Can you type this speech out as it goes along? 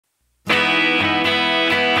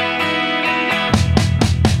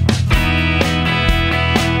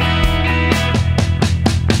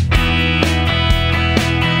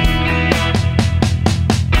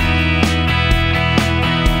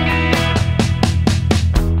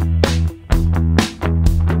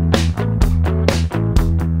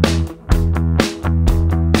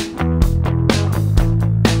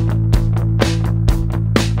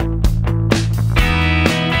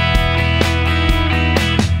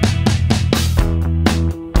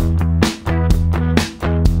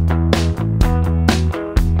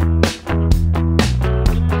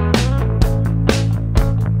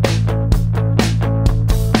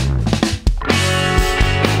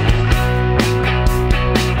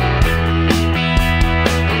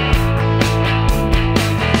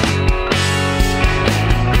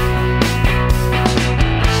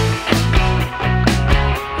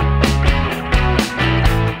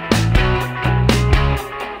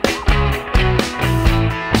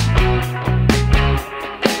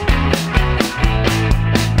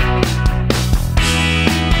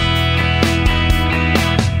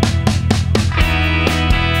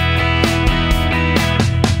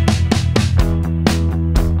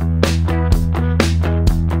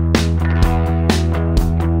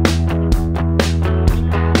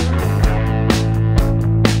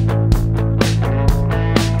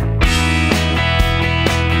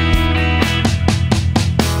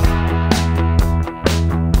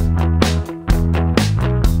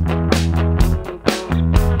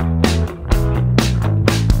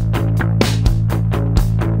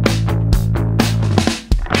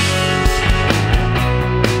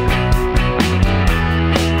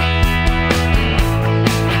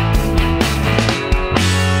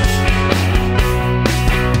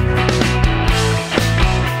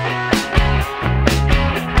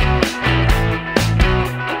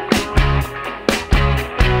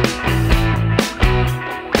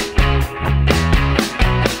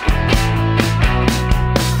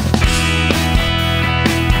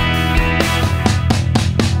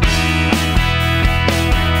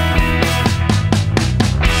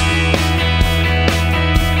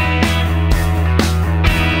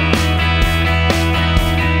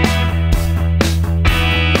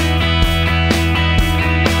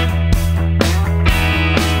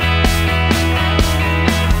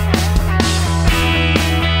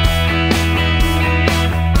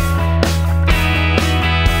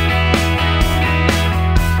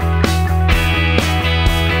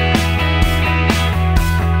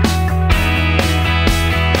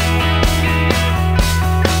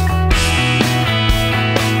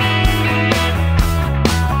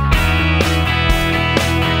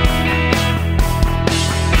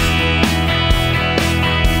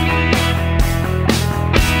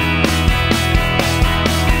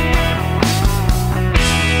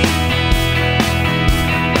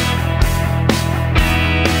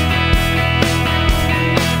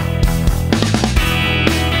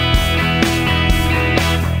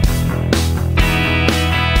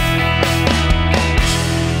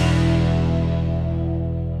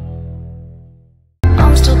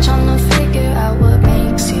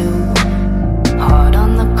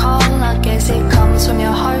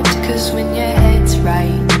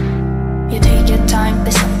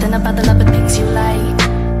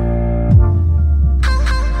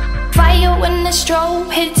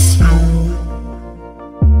strobe hits you.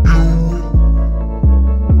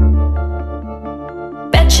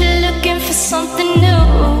 Bet you're looking for something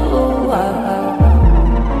new.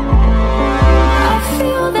 I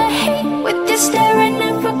feel the hate with you staring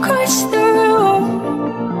up across the room.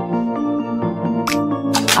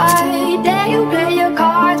 I dare you play your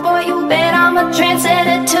cards, boy, you bet I'm a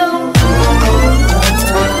trendsetter too.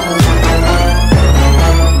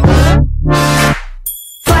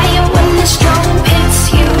 Fire when the strobe hits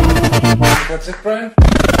you. That's it, Brian?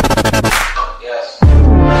 Yes.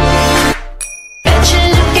 Bet you're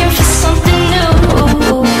looking for something new.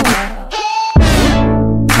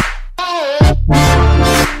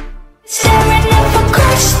 Staring up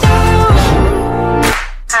across the room.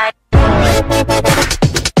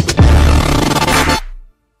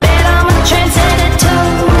 Bet I'm a trendsetter too.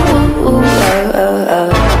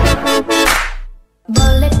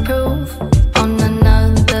 Bulletproof, on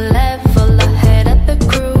another level, ahead of the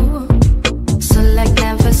crew. Select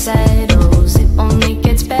never settles, it only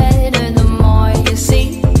gets better the more you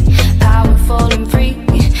see. Powerful and free,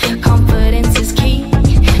 confidence is key.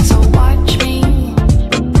 So watch me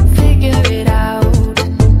figure it out.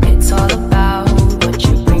 It's all about what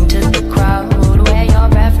you bring to the crowd, where your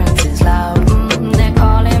reference is loud. They're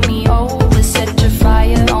calling me over, set your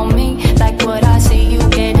fire on me, like what I see you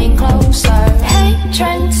getting closer. Hey,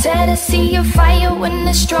 trendsetter, see your fire when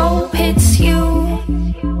the strobe hits you.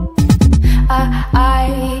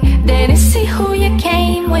 I didn't see who you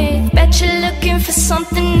came with. Bet you're looking for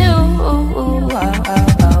something new.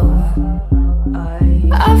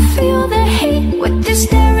 I feel the heat with you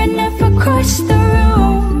staring up across the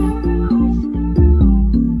room.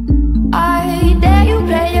 I dare you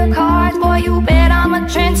play your cards, boy, you bet I'm a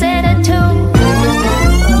trendsetter too.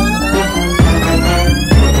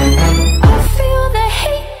 I feel the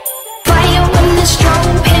heat, fire when the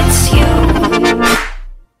strobe hits you.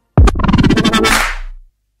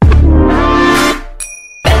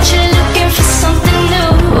 Bet you're looking for something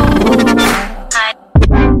new.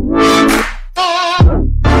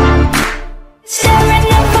 Staring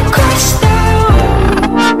up across the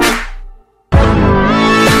room.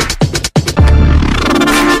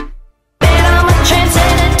 Bet I'm a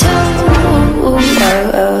trendsetter too.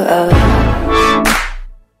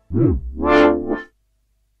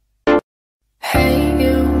 Hey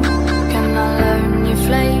you, can I learn your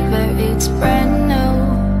flavor? It's brand new.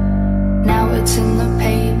 Now it's in the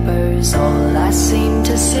papers, all I seem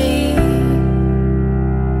to see.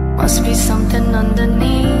 Must be something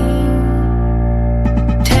underneath.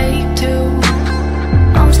 Take two,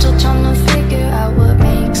 I'm still trying to figure out what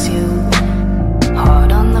makes you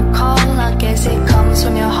hard on the call. I guess it comes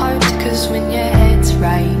from your heart, cause when your head's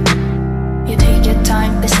right, you take your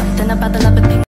time. There's something about the love of things.